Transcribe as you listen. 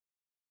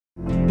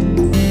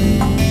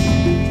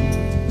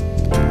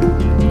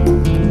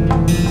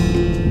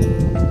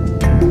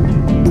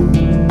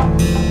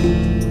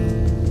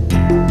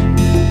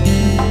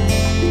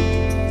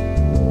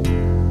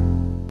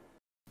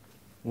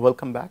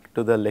Welcome back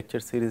to the lecture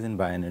series in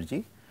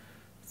bioenergy.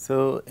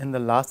 So, in the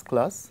last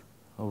class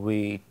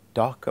we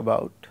talked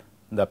about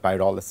the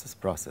pyrolysis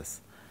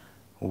process,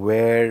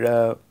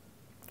 where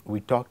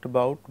we talked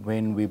about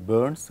when we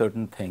burn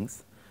certain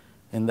things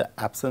in the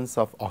absence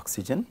of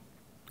oxygen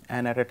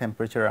and at a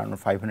temperature around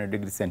 500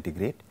 degrees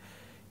centigrade,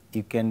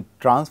 you can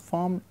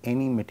transform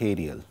any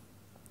material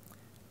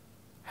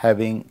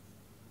having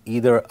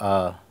either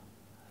a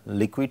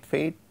liquid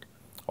fate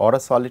or a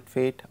solid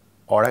fate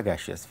or a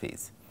gaseous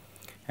phase.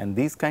 And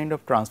these kind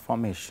of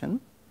transformation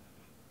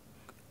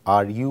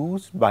are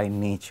used by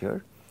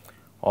nature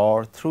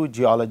or through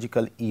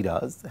geological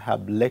eras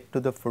have led to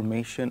the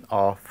formation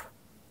of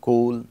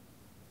coal,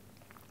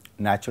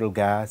 natural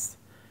gas,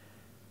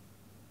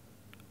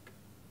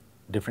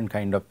 different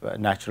kind of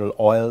natural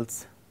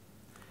oils.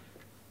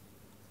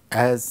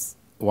 As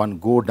one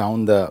go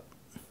down the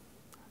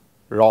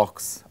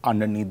rocks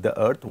underneath the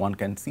earth, one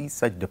can see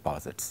such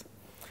deposits.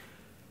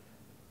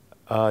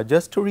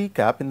 Just to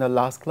recap, in the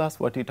last class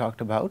what we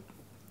talked about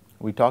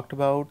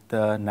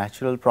the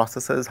natural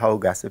processes, how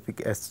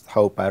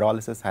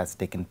pyrolysis has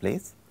taken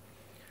place.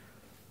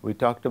 We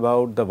talked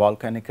about the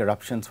volcanic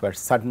eruptions where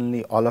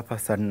suddenly all of a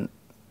sudden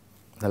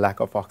the lack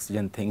of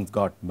oxygen things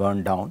got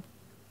burned down.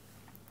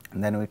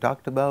 And then we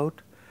talked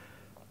about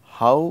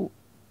how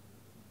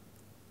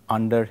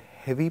under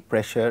heavy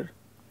pressure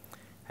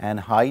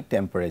and high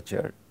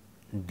temperature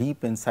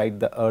deep inside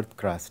the earth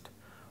crust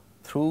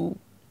through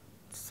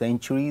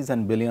centuries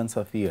and billions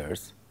of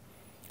years,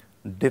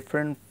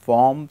 different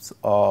forms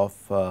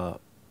of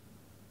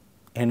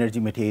energy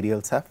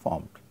materials have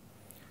formed.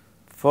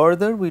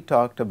 Further, we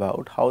talked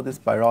about how this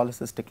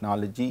pyrolysis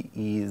technology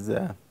is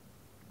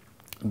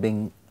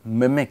being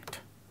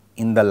mimicked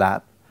in the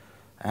lab,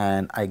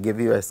 and I give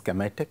you a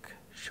schematic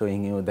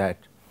showing you that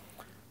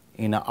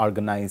in an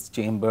organized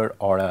chamber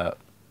or a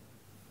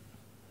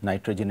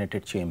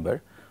nitrogenated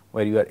chamber,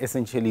 where you are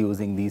essentially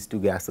using these two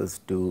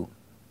gases to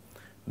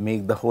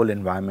make the whole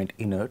environment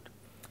inert.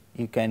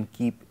 You can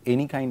keep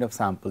any kind of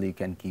sample, you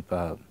can keep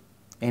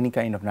any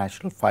kind of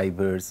natural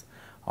fibers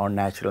or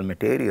natural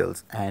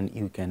materials, and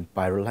you can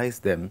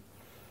pyrolyze them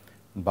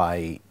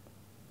by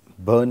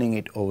burning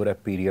it over a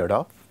period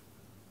of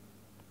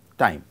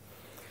time.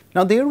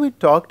 Now, there we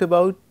talked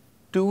about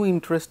two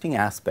interesting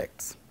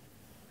aspects.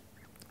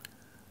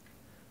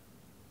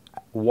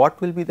 What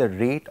will be the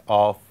rate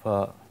of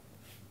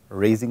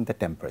raising the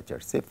temperature?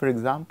 Say for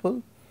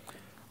example,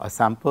 a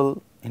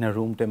sample in a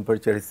room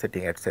temperature is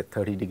sitting at say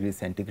 30 degrees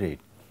centigrade,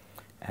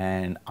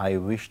 and I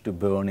wish to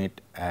burn it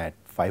at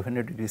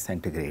 500 degrees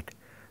centigrade.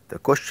 The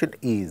question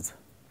is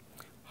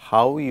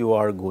how you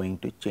are going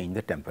to change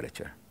the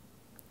temperature.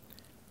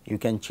 You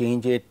can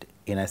change it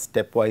in a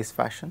stepwise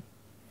fashion,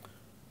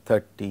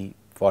 30,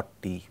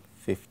 40,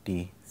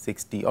 50,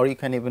 60, or you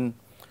can even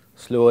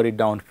slower it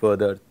down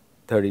further,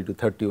 30 to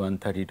 31,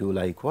 32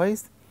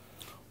 likewise.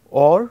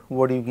 Or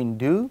what you can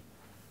do,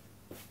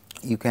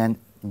 you can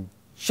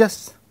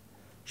just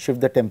shift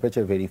the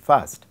temperature very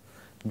fast.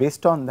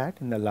 Based on that,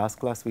 in the last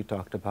class we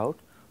talked about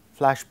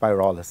flash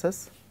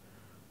pyrolysis,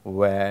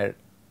 where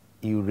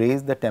you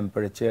raise the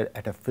temperature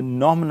at a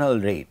phenomenal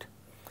rate.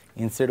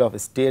 Instead of a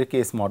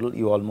staircase model,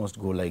 you almost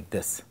go like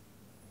this.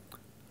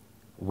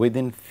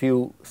 Within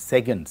few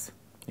seconds,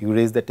 you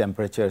raise the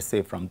temperature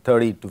say from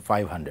 30 to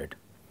 500.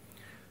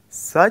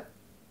 Such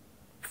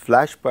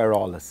flash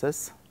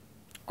pyrolysis,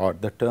 or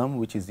the term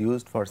which is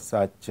used for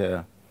such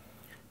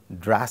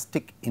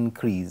drastic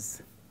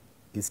increase,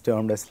 is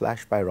termed as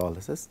flash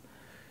pyrolysis.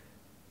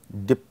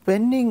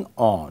 Depending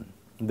on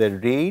the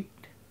rate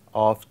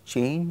of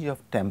change of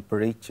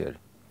temperature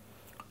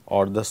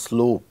or the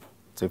slope.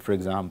 So, for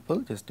example,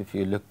 just if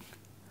you look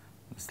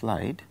at the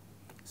slide,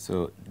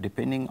 so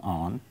depending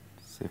on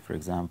say for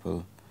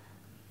example,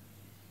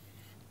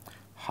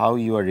 how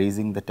you are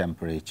raising the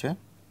temperature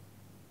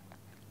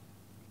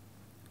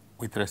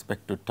with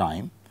respect to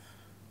time.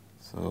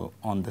 So,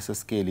 on this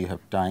scale you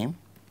have time,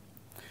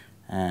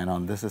 and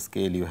on this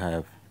scale you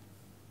have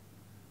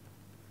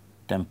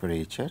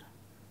temperature.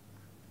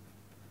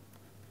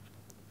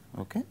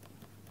 Okay.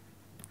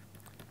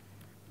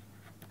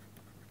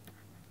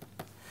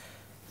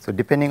 So,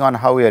 depending on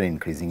how we are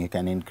increasing, you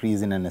can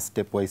increase in a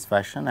stepwise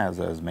fashion as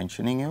I was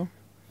mentioning you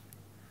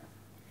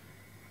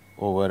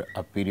over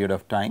a period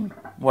of time,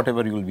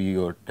 whatever will be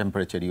your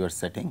temperature you are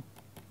setting.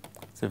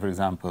 So, for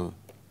example,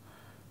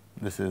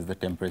 this is the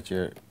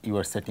temperature you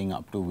are setting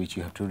up to which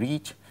you have to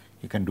reach.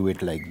 You can do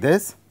it like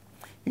this.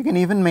 You can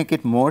even make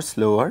it more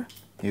slower.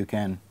 You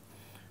can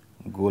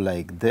go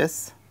like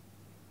this,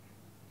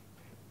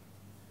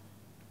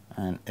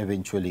 and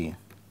eventually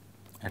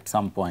at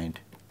some point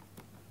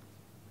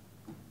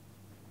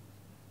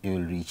you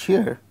will reach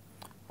here,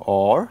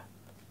 or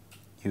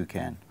you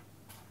can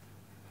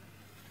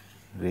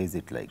raise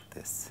it like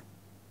this.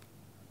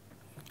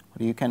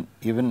 Or you can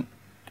even,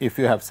 if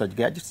you have such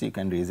gadgets, you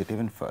can raise it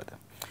even further.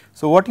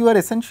 So, what you are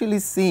essentially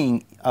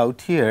seeing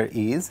out here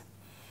is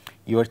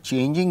you are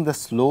changing the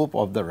slope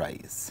of the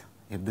rise.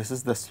 If this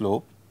is the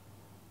slope,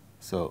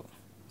 so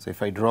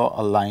if I draw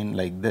a line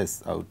like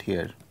this out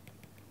here,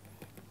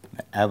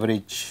 the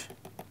average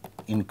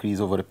increase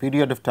over a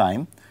period of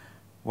time,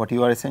 what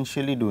you are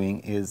essentially doing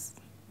is,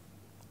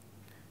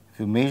 if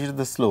you measure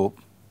the slope,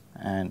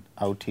 and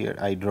out here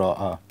I draw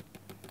a,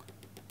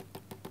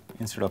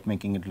 instead of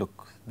making it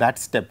look that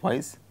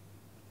stepwise.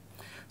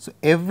 So,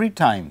 every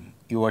time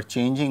you are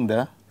changing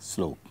the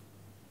slope,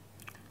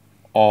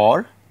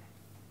 or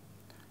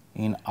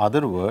in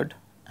other word,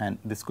 and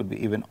this could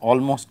be even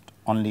almost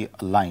only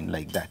a line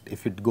like that,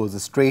 if it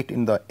goes straight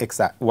in the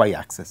y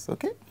axis.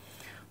 Okay.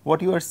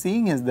 What you are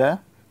seeing is the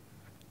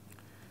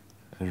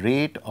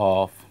rate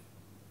of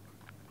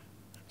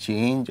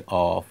change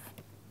of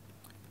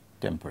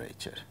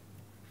temperature,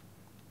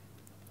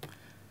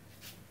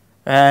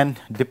 and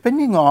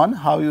depending on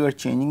how you are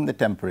changing the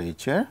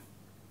temperature,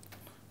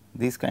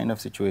 these kind of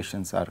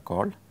situations are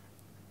called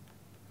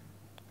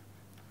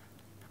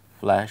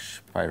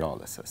flash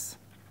pyrolysis.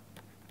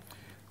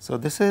 So,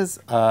 this is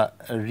a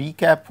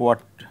recap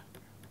what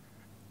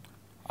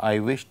I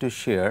wish to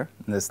share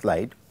in this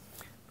slide,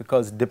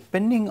 because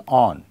depending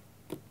on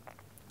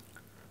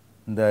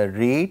the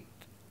rate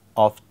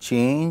of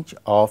change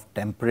of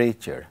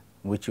temperature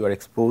which you are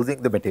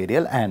exposing the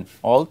material, and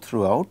all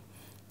throughout,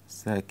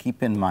 so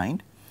keep in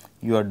mind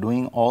you are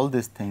doing all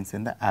these things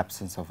in the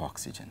absence of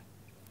oxygen.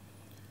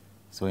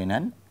 So, in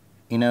an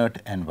inert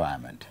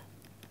environment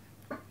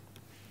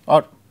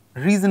or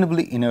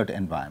reasonably inert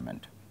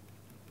environment.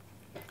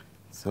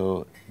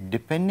 So,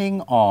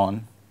 depending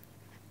on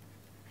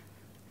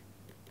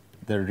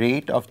the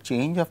rate of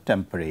change of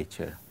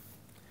temperature,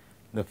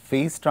 the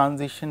phase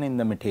transition in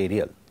the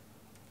material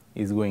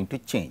is going to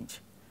change.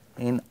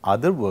 In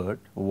other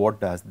words, what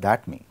does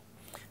that mean?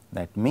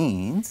 That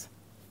means,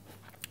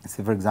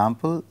 say for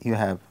example, you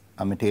have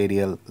a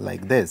material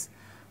like this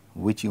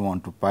which you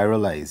want to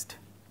pyrolyze.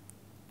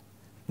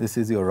 This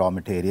is your raw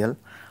material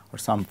or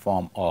some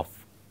form of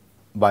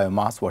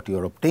biomass what you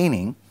are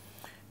obtaining,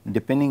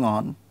 depending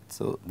on,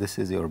 so this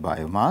is your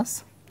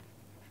biomass.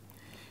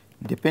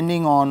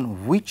 Depending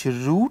on which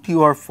route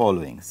you are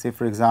following, say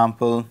for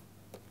example,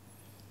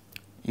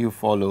 you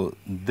follow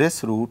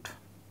this route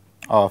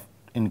of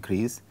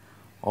increase,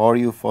 or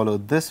you follow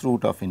this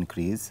route of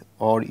increase,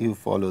 or you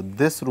follow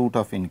this route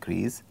of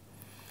increase,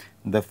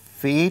 the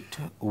fate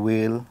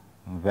will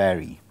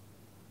vary.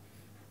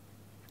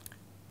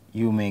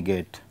 You may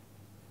get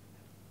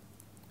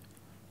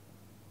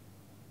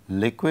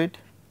liquid,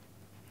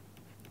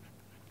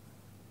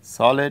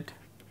 solid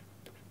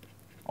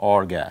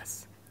or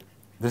gas.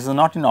 This is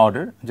not in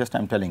order, just I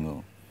am telling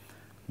you.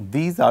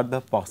 These are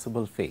the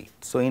possible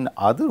fates. So, in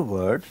other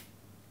words,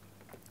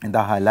 the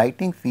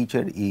highlighting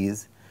feature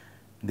is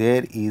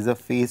there is a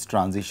phase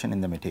transition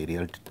in the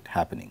material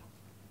happening,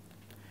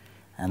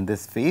 and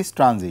this phase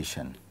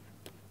transition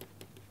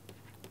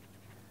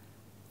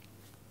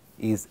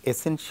is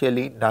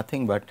essentially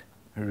nothing but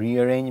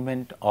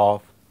rearrangement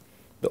of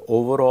the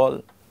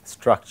overall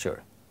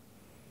structure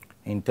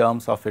in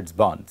terms of its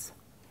bonds,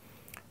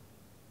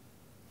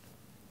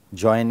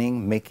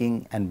 joining,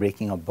 making and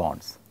breaking of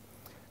bonds.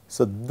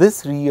 So,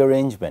 this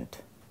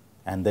rearrangement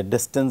and the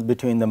distance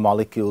between the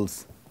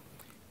molecules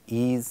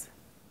is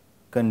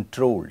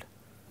controlled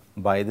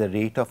by the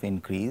rate of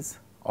increase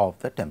of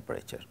the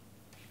temperature.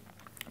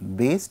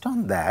 Based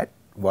on that,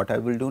 what I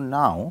will do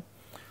now,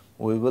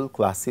 we will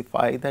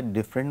classify the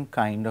different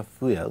kind of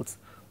fuels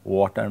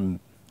what are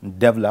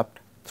developed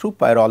through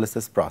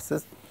pyrolysis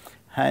process,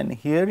 and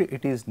here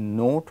it is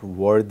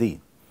noteworthy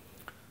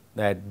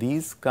that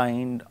these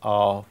kind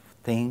of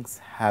things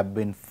have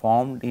been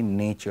formed in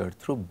nature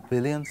through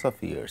billions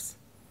of years.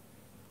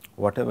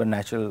 Whatever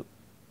natural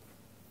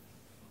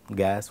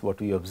gas what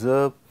we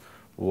observe,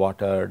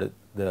 what are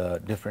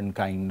the different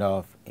kind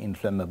of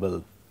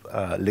inflammable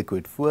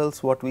liquid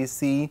fuels what we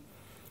see,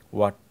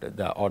 what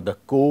the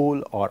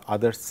coal or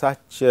other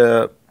such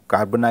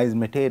carbonized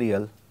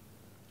material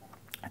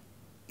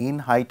in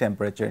high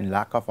temperature, in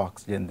lack of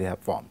oxygen they have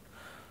formed.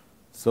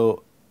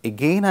 So,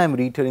 again I am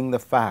reiterating the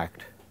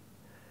fact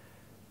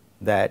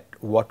that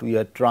what we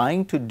are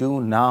trying to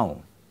do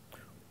now,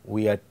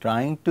 we are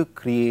trying to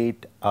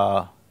create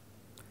a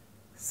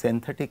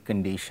synthetic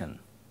condition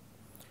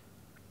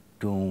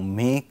to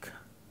make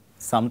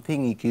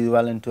something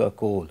equivalent to a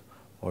coal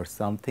or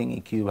something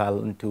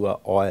equivalent to a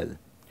oil,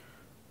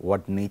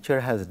 what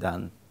nature has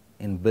done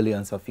in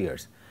billions of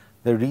years.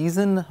 The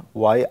reason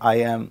why I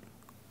am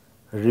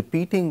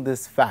repeating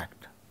this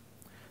fact,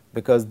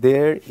 because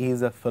there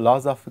is a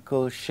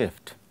philosophical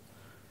shift.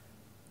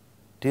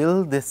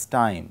 Till this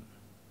time,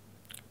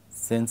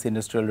 since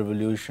industrial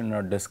revolution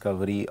or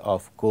discovery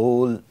of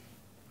coal,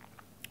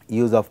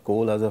 use of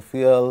coal as a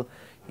fuel,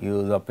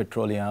 use of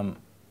petroleum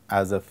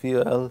as a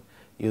fuel,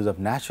 use of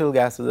natural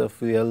gas as a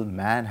fuel,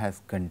 man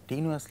has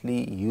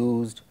continuously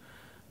used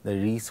the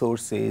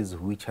resources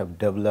which have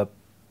developed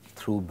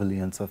through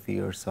billions of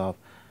years of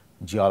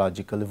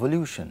geological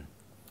evolution.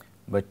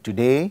 But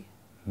today,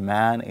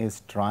 man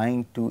is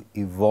trying to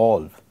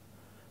evolve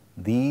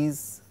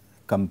these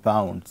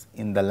compounds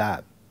in the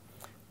lab,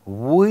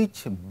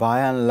 which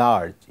by and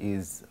large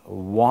is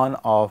one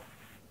of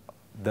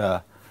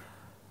the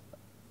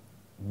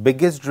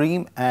biggest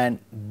dream and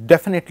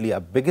definitely a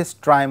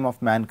biggest triumph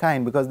of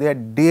mankind, because they are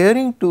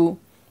daring to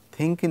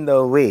think in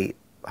the way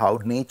how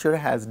nature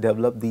has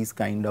developed these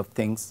kind of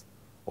things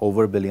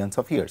over billions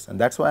of years. And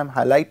that is why I am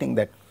highlighting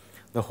that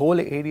the whole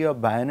area of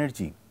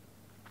bioenergy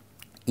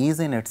is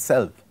in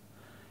itself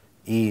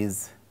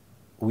is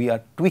we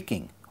are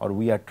tweaking, or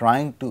we are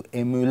trying to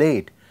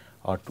emulate,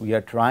 or we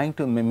are trying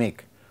to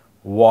mimic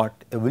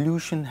what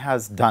evolution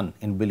has done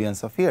in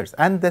billions of years.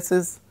 And this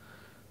is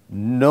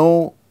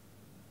no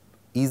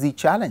easy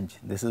challenge.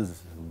 This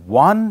is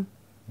one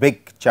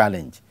big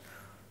challenge,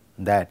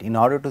 that in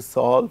order to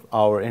solve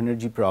our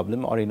energy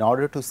problem, or in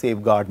order to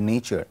safeguard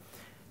nature,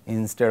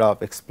 instead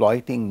of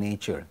exploiting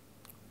nature,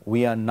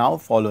 we are now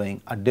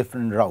following a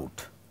different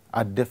route,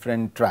 a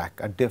different track,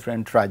 a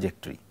different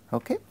trajectory.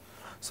 Okay?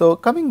 So,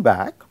 coming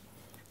back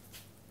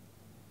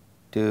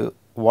to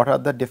what are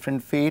the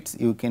different fates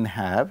you can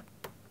have.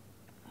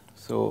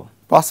 So,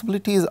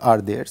 possibilities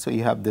are there. So,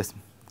 you have this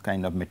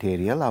kind of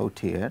material out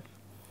here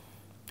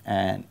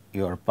and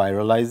you are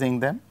pyrolyzing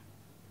them,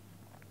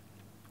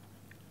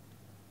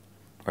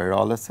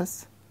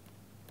 pyrolysis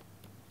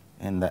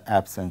in the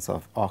absence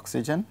of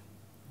oxygen,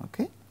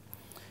 okay,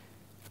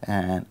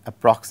 and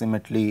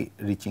approximately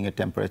reaching a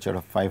temperature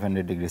of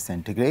 500 degrees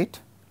centigrade.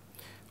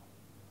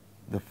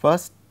 The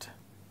first,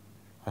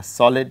 a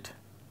solid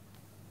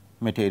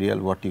material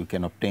what you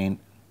can obtain,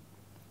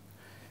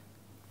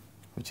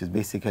 which is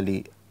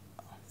basically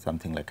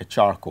something like a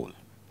charcoal,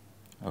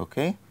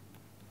 okay,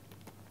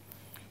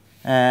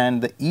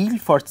 and the yield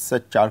for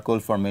such charcoal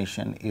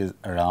formation is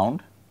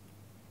around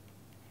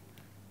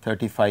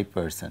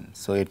 35%.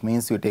 So, it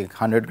means you take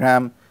 100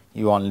 gram,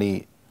 you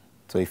only,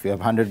 so if you have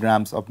 100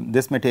 grams of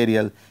this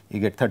material, you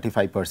get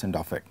 35%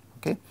 of it,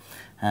 okay,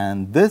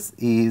 and this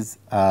is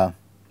a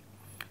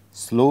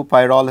slow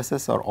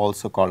pyrolysis, or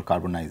also called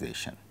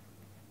carbonization.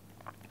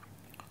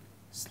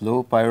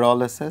 Slow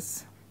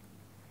pyrolysis,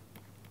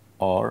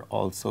 or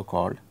also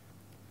called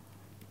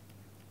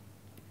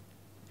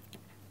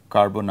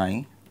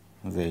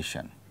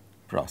carbonization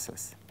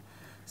process.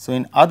 So,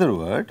 in other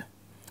words,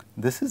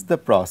 this is the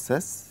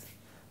process.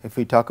 If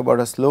we talk about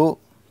a slow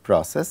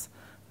process,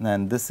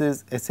 then this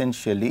is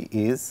essentially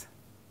is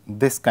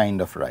this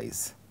kind of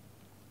rise,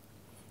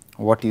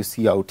 what you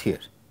see out here.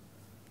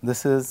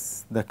 This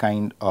is the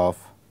kind of,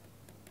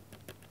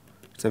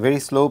 it is a very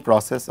slow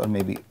process, or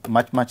maybe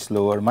much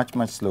slower,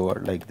 much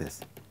slower, like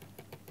this.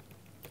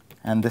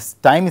 And this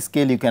time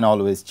scale you can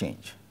always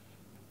change.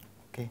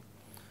 Okay,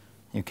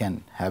 you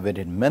can have it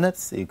in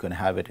minutes, you can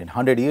have it in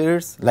 100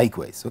 years,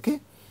 likewise.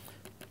 Okay,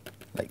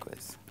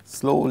 likewise,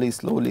 slowly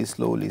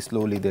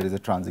there is a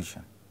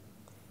transition.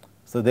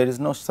 So, there is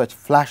no such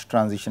flash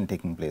transition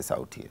taking place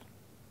out here.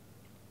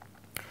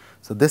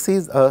 So, this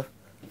is a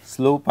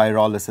slow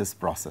pyrolysis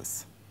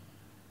process,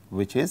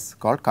 which is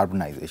called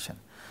carbonization.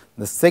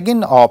 The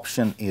second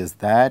option is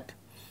that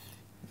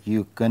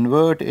you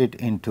convert it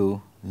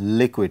into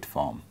liquid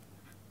form,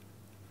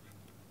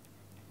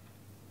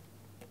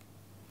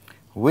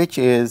 which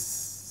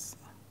is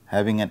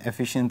having an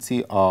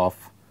efficiency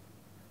of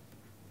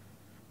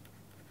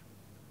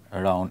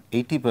around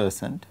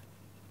 80%,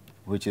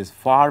 which is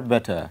far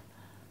better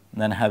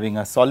than having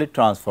a solid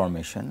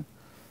transformation,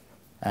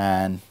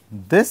 and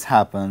this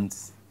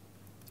happens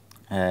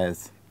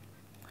as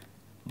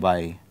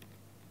by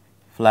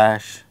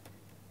flash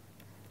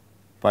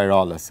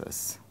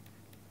pyrolysis,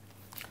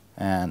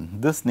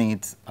 and this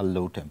needs a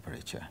low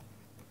temperature.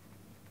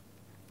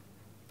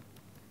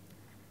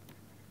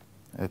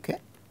 Okay.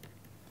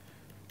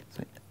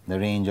 So, the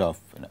range of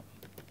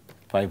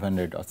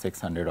 500 or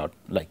 600 or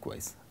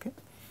likewise. Okay.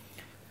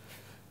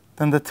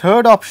 Then the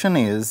third option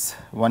is,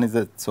 one is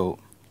that, so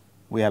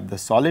we have the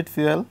solid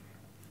fuel,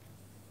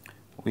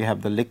 we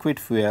have the liquid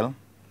fuel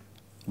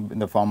in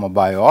the form of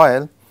bio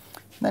oil,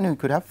 then we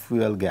could have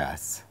fuel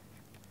gas,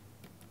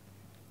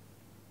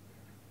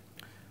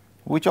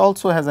 which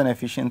also has an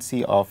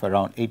efficiency of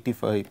around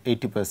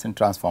 80%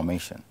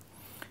 transformation,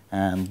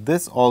 and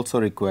this also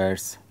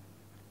requires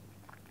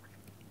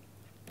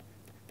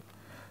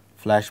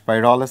flash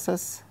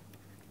pyrolysis,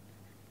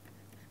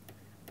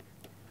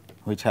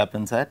 which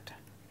happens at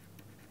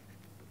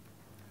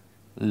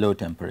low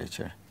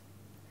temperature.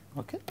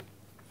 Okay.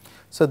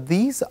 So,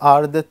 these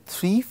are the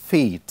three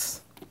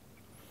fates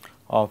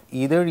of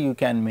either you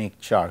can make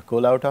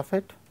charcoal out of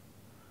it,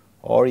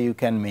 or you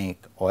can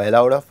make oil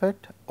out of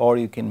it, or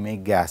you can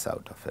make gas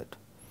out of it.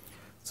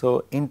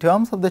 So, in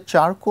terms of the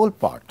charcoal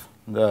part,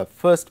 the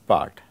first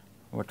part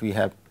what we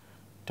have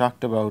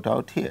talked about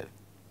out here,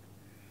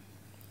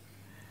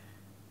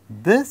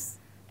 this,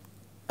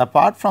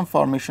 apart from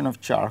formation of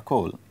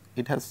charcoal,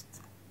 it has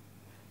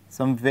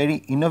some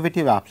very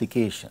innovative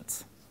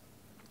applications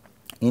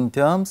in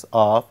terms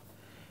of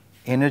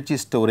energy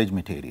storage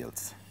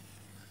materials.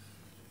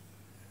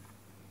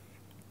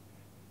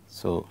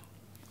 So,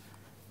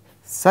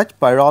 such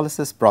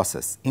pyrolysis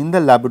process in the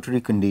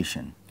laboratory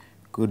condition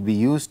could be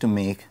used to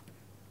make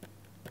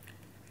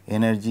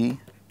energy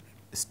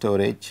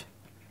storage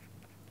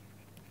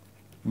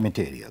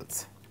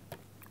materials.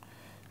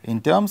 In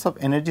terms of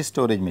energy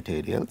storage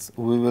materials,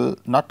 we will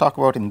not talk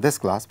about in this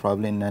class,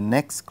 probably in the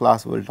next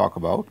class we will talk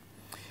about.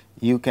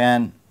 You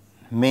can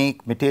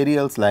make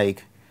materials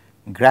like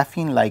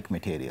graphene like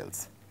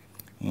materials.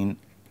 In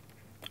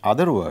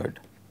other word,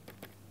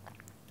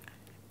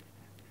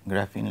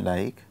 graphene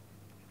like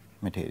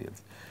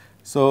materials.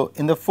 So,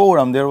 in the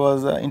forum there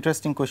was an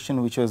interesting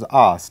question which was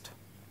asked,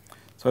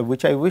 so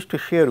which I wish to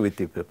share with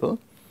you people,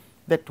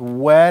 that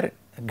where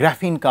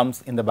graphene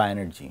comes in the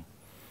bioenergy.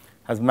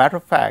 As a matter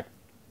of fact,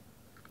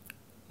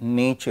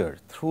 nature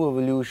through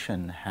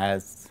evolution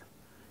has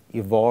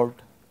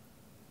evolved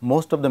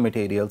most of the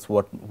materials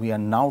what we are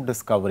now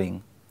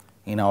discovering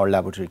in our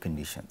laboratory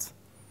conditions.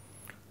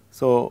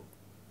 So,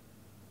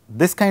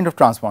 this kind of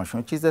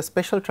transformation, which is a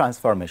special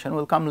transformation,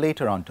 will come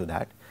later on to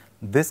that.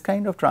 This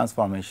kind of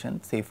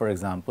transformation, say for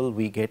example,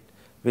 we get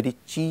very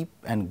cheap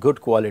and good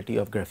quality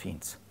of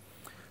graphenes.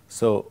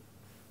 So,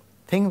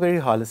 think very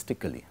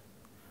holistically.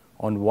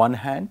 On one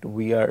hand,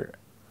 we are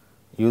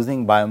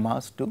using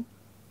biomass to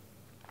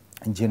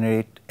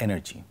generate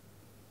energy.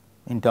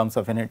 In terms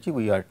of energy,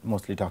 we are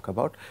mostly talk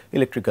about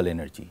electrical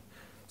energy.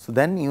 So,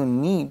 then you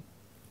need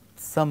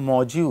some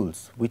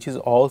modules which is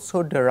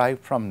also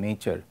derived from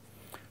nature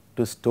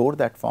to store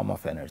that form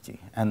of energy,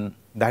 and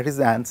that is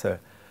the answer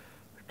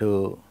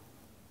to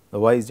the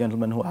wise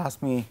gentleman who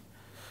asked me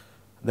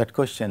that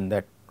question,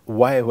 that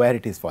where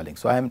it is falling.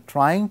 So, I am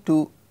trying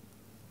to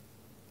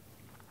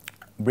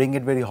bring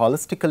it very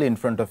holistically in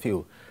front of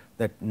you,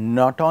 that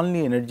not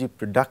only energy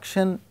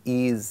production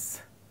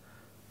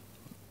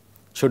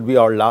should be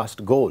our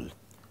last goal,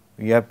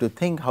 we have to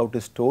think how to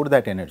store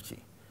that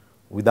energy.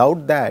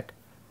 Without that,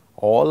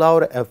 all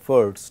our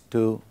efforts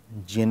to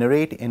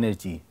generate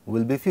energy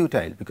will be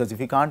futile, because if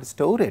we can't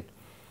store it,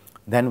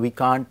 then we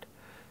can't,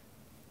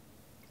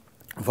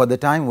 for the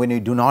time when we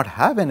do not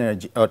have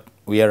energy or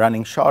we are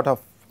running short of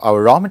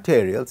our raw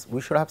materials,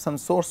 we should have some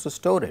source to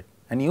store it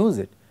and use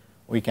it.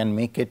 We can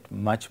make it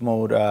much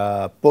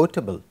more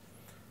portable.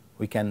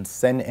 We can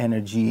send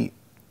energy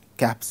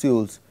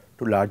capsules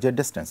to larger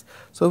distance.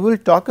 So, we will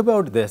talk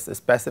about this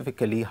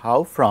specifically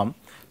how from.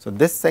 So,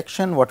 this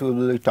section what we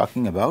will be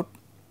talking about,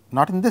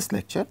 not in this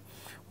lecture,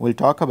 we will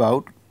talk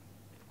about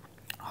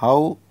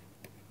how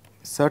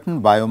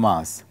certain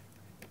biomass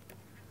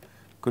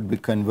could be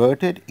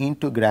converted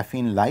into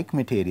graphene like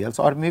materials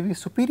or maybe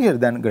superior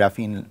than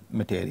graphene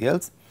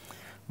materials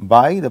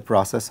by the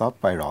process of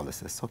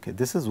pyrolysis. Okay,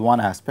 this is one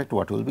aspect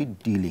what we will be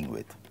dealing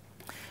with,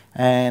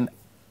 and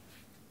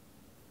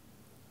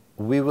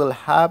we will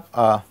have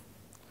a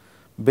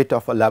bit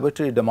of a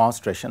laboratory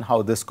demonstration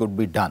how this could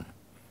be done.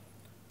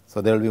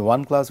 So, there will be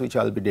one class which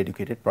I will be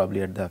dedicated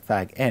probably at the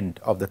fag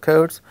end of the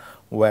course,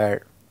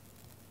 where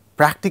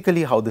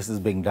practically how this is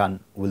being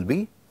done will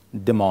be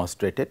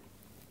demonstrated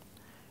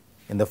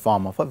in the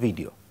form of a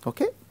video,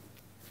 okay?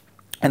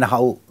 And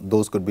how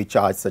those could be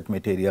charged such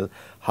material,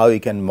 how you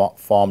can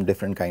form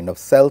different kind of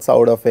cells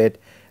out of it,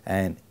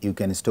 and you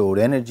can store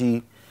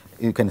energy,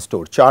 you can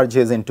store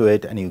charges into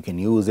it, and you can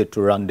use it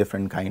to run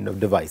different kind of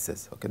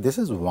devices. Okay, this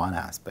is one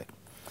aspect.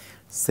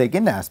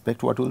 Second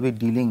aspect what we will be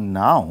dealing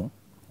now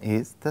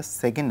is the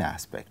second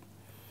aspect,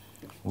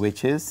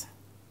 which is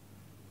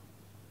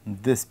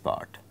this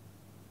part.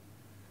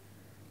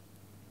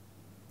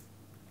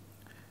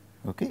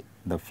 Okay,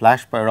 the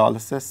flash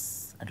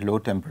pyrolysis at low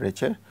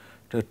temperature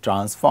to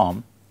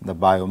transform the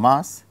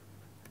biomass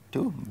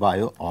to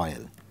bio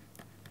oil.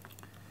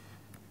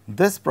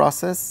 This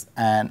process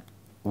and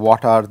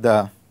what are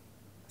the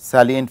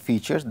salient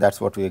features, that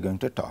is what we are going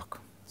to talk.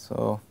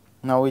 So,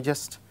 now we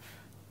just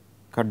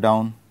cut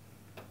down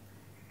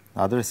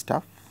the other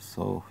stuff.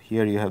 So,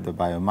 here you have the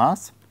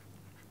biomass,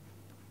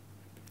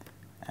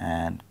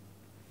 and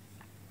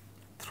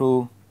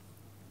through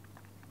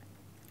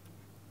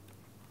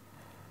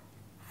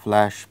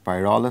flash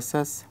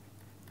pyrolysis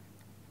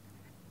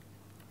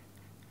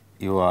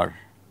you are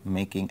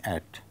making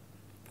at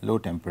low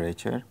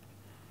temperature,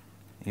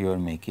 you are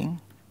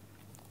making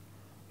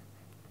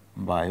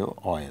bio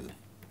oil.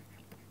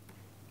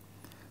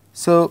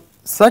 So,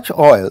 such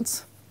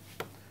oils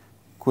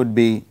could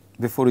be,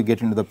 before we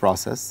get into the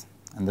process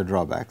and the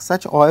drawbacks,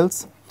 such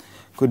oils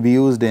could be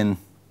used in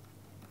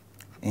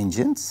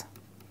engines,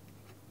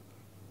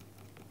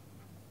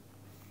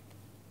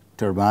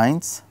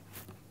 turbines.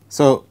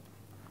 So,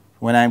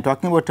 when I am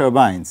talking about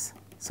turbines,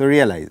 so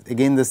realize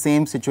again the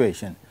same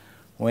situation.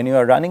 When you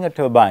are running a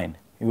turbine,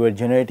 you are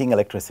generating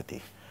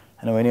electricity,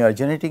 and when you are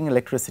generating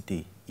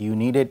electricity, you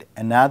needed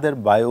another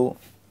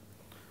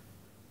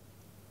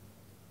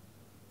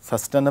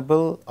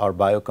bio-sustainable or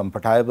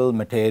biocompatible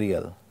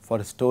material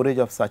for storage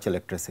of such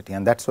electricity,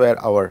 and that is where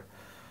our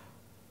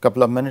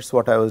couple of minutes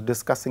what I was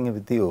discussing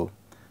with you,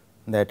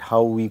 that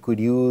how we could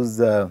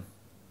use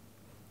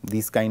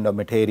these kind of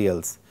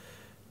materials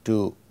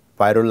to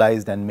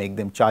pyrolyze and make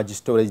them charge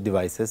storage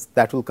devices,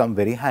 that will come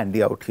very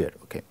handy out here.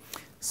 Okay.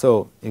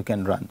 So, you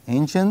can run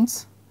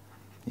engines,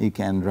 you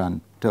can run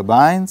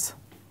turbines,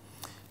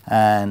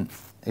 and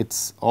it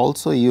is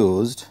also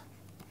used,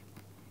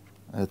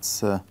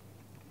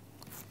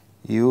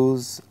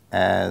 used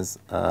as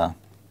a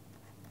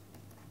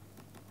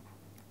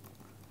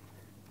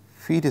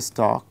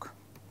feedstock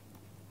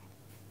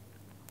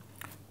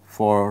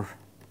for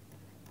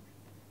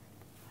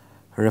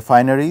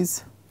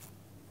refineries,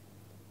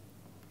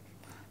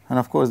 and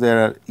of course, there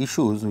are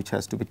issues which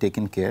has to be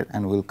taken care,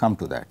 and we will come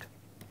to that.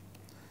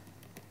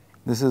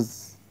 This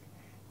is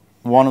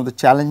one of the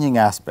challenging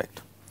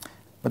aspect,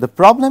 but the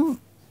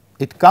problem,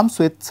 it comes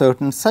with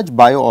certain such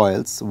bio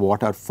oils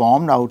what are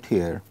formed out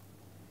here,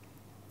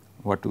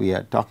 what we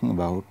are talking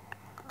about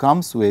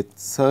comes with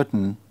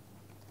certain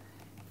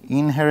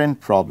inherent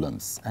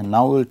problems, and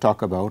now we will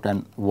talk about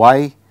and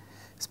why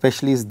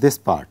especially is this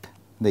part,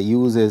 the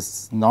use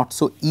is not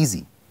so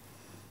easy.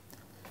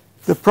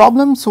 The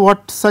problems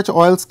what such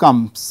oils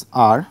comes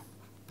are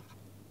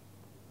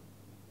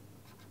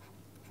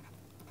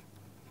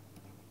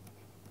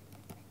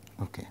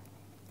okay.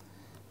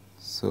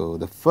 So,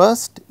 the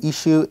first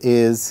issue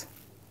is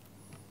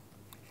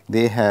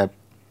they have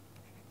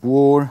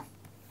poor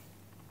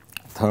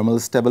thermal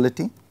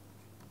stability,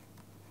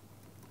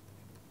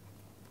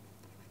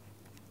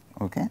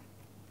 okay,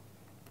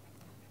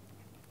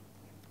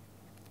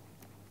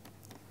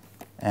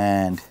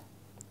 and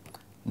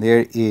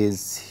there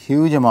is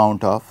huge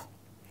amount of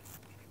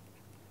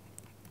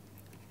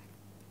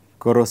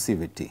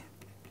corrosivity.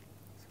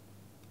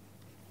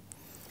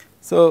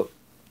 So,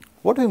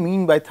 what do we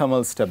mean by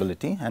thermal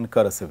stability and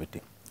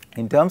corrosivity?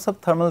 In terms of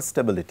thermal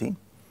stability,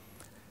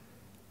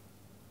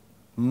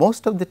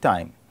 most of the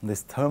time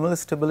this thermal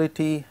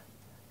stability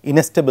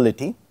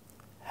instability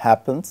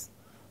happens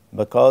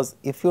because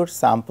if your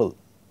sample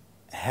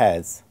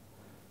has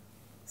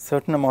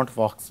certain amount of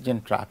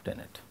oxygen trapped in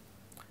it,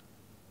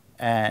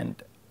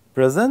 and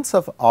presence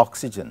of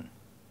oxygen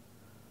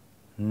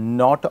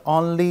not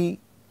only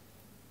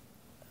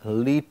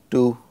lead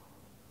to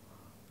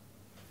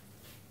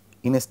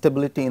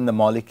instability in the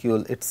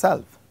molecule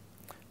itself,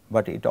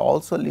 but it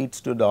also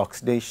leads to the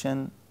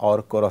oxidation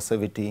or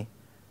corrosivity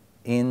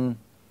in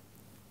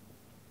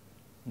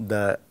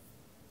the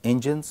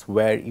engines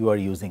where you are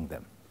using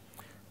them.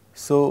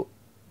 So,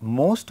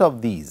 most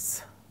of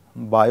these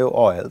bio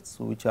oils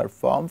which are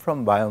formed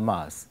from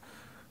biomass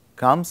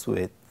comes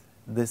with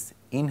this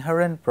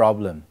inherent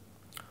problem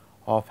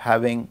of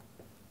having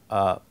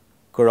a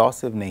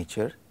corrosive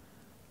nature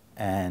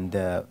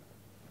and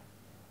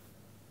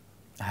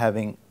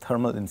having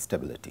thermal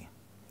instability.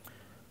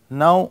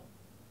 Now,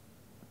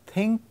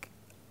 think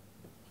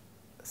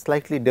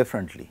slightly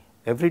differently.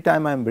 Every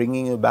time I am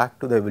bringing you back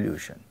to the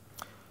evolution,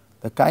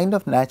 the kind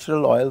of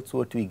natural oils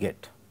what we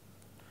get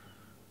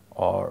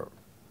or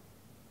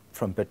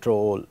from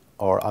petrol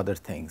or other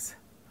things,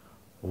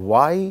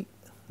 why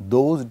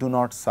those do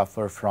not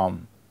suffer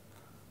from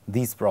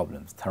these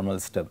problems, thermal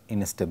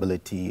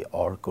instability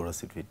or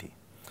corrosivity.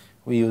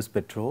 We use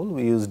petrol,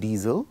 we use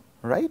diesel,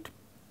 right?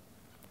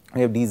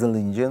 We have diesel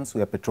engines, we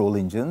have petrol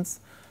engines,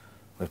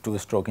 we have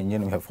 2-stroke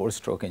engine, we have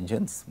 4-stroke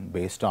engines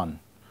based on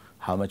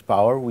how much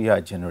power we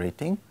are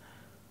generating.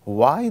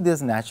 Why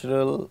this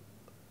natural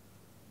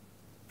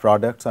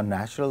products or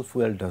natural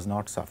fuel does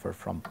not suffer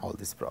from all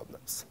these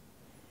problems?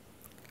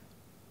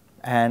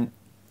 And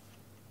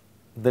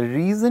the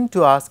reason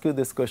to ask you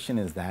this question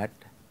is that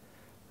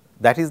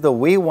is the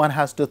way one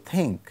has to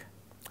think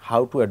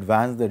how to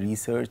advance the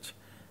research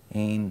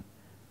in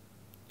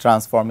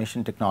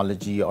transformation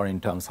technology or in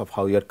terms of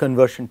how your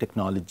conversion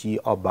technology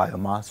of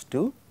biomass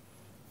to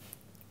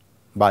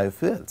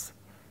biofuels.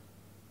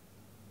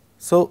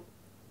 So,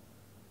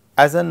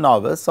 as a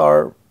novice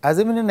or as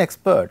even an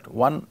expert,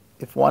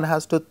 if one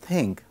has to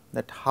think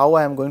that how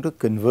I am going to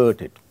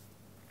convert it,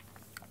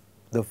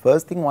 the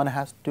first thing one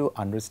has to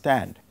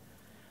understand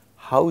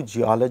how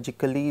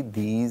geologically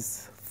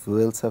these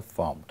fuels have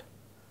formed.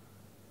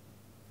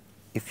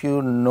 If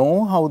you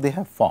know how they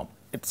have formed,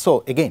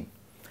 so again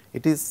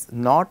it is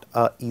not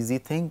an easy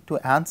thing to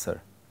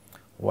answer.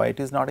 Why it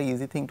is not an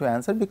easy thing to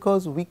answer?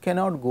 Because we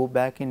cannot go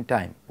back in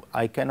time.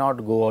 I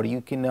cannot go or you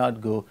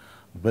cannot go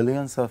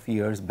billions of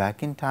years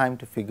back in time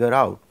to figure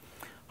out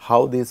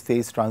how these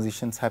phase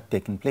transitions have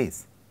taken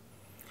place.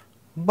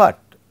 But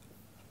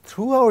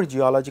through our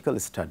geological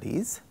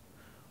studies,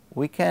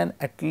 we can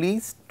at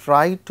least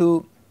try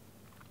to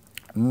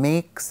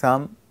make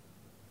some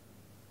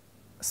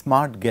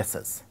smart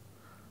guesses.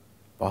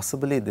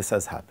 Possibly this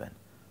has happened,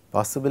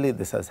 possibly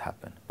this has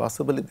happened,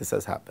 possibly this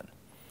has happened.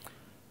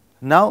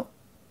 Now,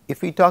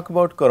 if we talk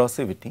about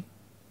corrosivity,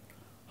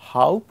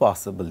 how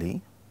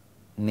possibly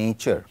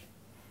nature,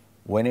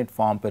 when it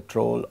formed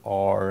petrol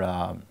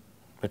or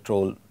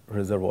petrol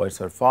reservoirs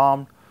are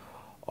formed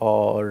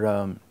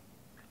or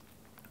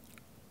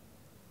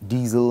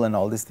diesel and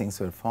all these things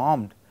were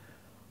formed,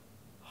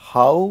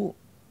 how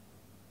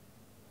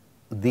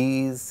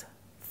these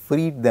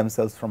freed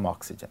themselves from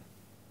oxygen,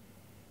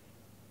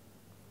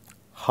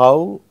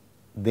 how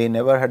they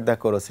never had the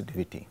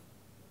corrosivity.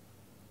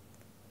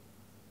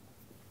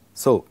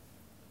 So,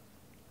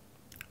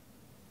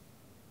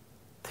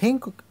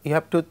 you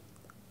have to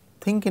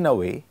think in a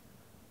way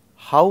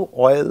how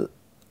oil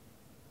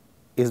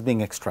is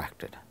being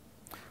extracted.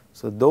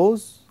 So,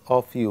 those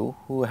of you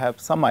who have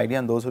some idea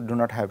and those who do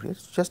not have it,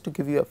 just to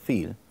give you a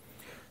feel.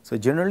 So,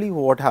 generally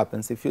what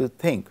happens if you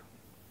think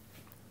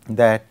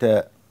that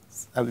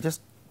I will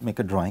just make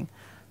a drawing.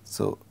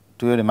 So,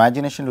 to your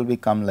imagination will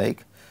become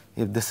like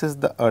if this is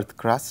the earth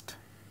crust,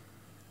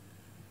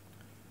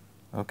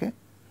 okay,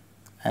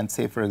 and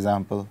say for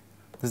example,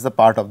 this is a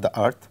part of the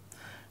earth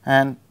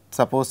and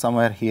suppose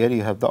somewhere here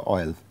you have the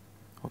oil.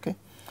 Okay.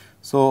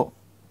 So,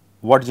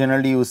 what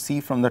generally you see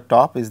from the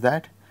top is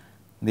that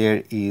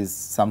there is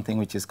something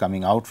which is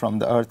coming out from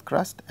the earth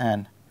crust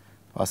and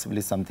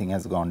possibly something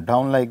has gone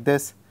down like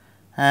this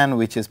and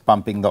which is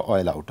pumping the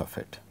oil out of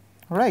it,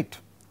 right.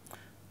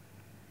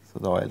 So,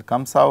 the oil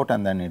comes out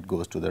and then it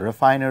goes to the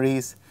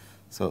refineries.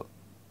 So,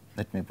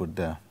 let me put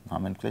the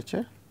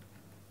nomenclature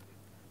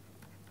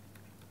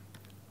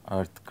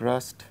earth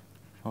crust,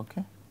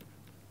 okay,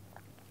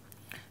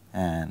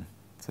 and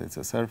so it is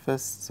a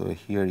surface. So,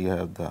 here you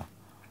have the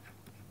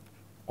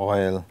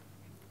oil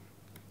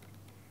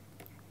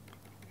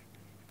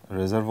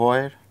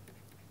reservoir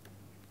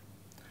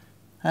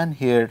and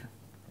here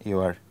you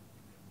are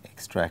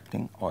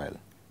extracting oil.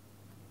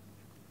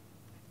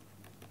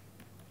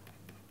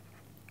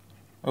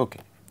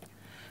 Okay.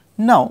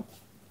 Now,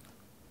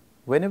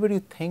 whenever you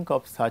think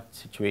of such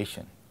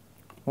situation,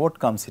 what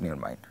comes in your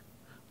mind?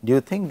 Do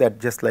you think that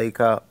just like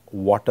a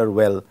water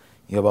well,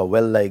 you have a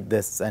well like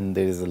this and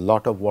there is a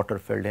lot of water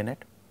filled in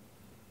it,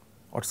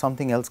 or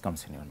something else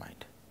comes in your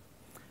mind?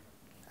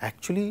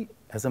 Actually,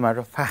 as a matter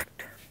of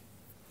fact,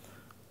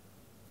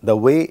 the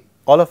way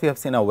all of you have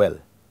seen a well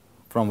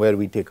from where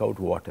we take out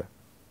water,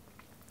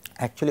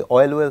 actually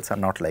oil wells are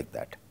not like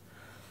that.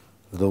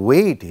 The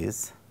way it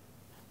is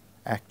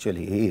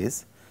actually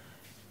is,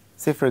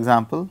 say for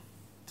example,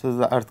 so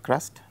the earth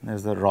crust, there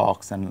is the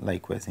rocks and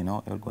likewise you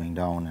are going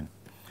down, and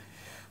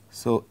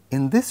so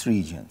in this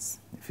regions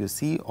if you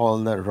see all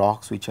the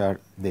rocks which are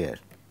there,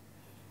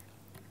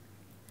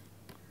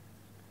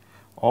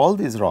 all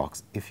these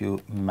rocks if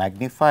you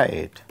magnify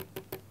it,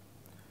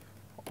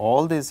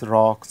 all these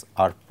rocks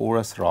are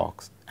porous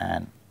rocks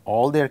and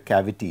all their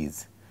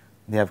cavities,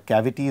 they have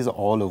cavities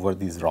all over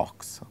these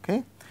rocks.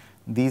 Okay.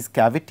 These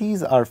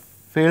cavities are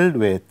filled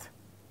with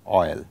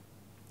oil.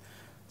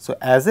 So,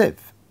 as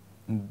if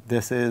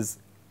this is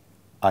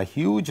a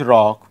huge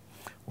rock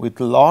with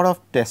lot of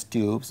test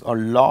tubes or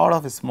lot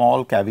of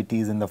small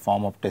cavities in the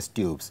form of test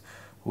tubes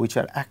which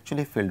are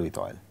actually filled with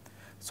oil.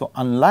 So,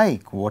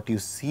 unlike what you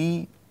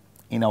see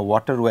in a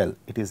water well,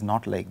 it is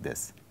not like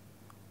this,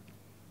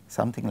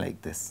 something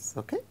like this.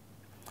 Okay.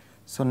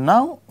 So,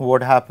 now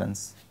what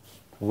happens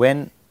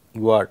when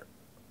you are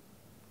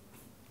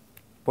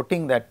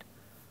putting that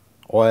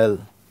oil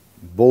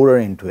borer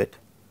into it,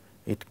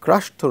 it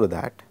crushed through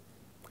that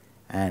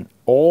and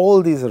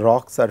all these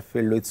rocks are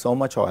filled with so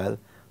much oil,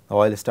 the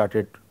oil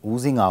started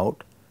oozing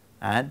out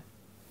and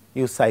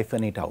you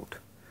siphon it out.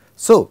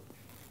 So,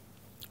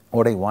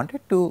 what I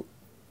wanted to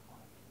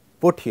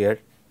put here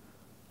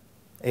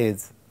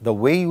is the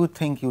way you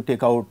think you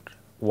take out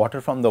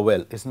water from the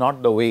well is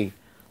not the way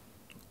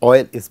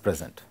oil is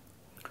present.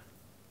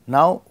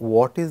 Now,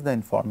 what is the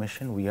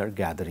information we are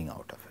gathering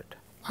out of it?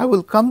 I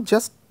will come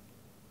just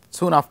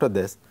soon after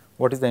this,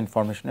 what is the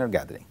information you are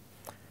gathering.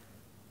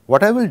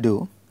 What I will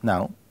do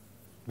now,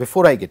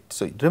 before I get,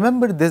 so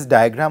remember this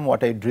diagram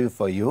what I drew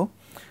for you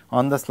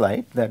on the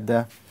slide,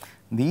 that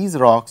these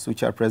rocks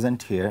which are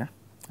present here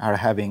are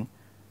having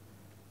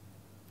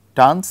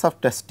tons of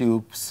test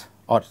tubes,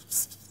 or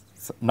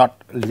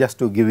not, just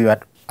to give you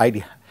an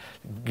idea,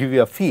 give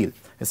you a feel, it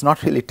is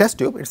not really test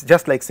tube, it is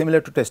just like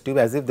similar to test tube,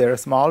 as if there are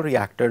small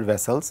reactor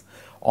vessels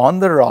on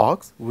the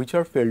rocks which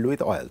are filled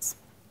with oils.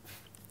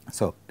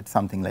 So, it is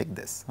something like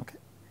this. Okay.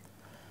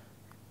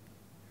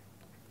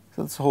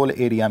 So, this whole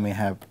area may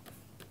have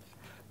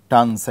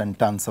tons and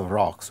tons of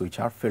rocks which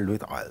are filled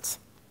with oils.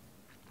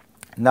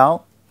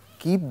 Now,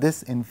 keep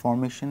this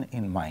information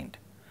in mind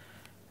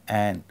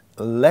and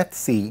let us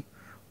see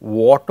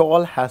what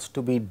all has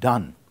to be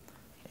done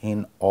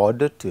in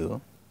order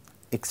to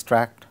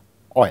extract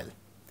oil,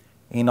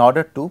 in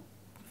order to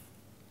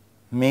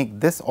make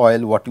this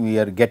oil what we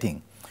are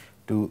getting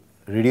to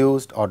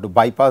reduced or to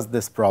bypass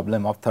this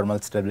problem of thermal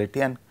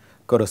stability and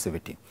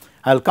corrosivity.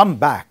 I will come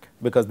back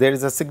because there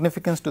is a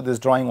significance to this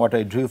drawing what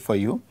I drew for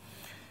you.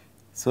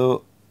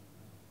 So,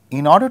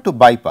 in order to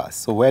bypass,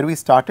 so where we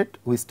started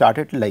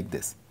like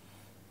this.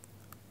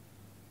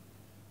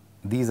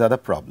 These are the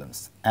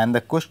problems, and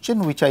the question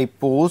which I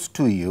pose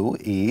to you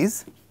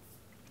is,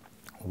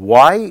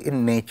 why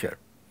in nature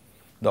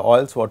the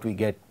oils what we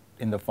get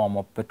in the form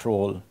of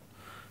petrol,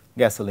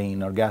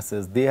 gasoline or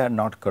gases, they are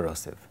not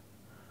corrosive.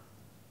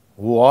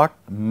 What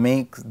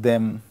makes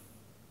them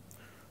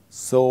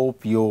so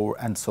pure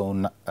and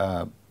so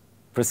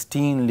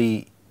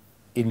pristinely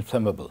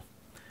inflammable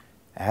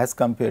as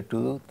compared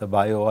to the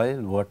bio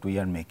oil what we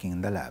are making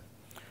in the lab?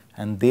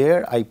 And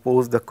there I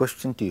pose the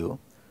question to you,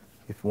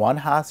 if one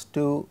has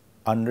to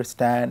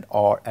understand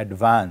or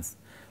advance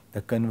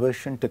the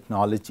conversion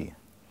technology,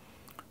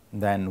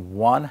 then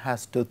one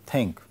has to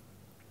think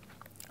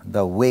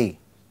the way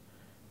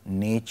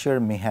nature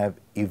may have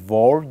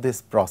evolved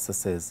these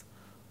processes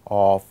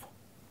of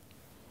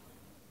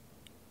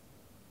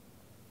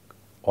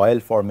oil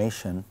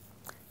formation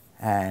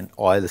and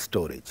oil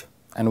storage,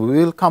 and we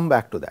will come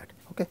back to that.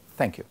 Okay,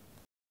 thank you.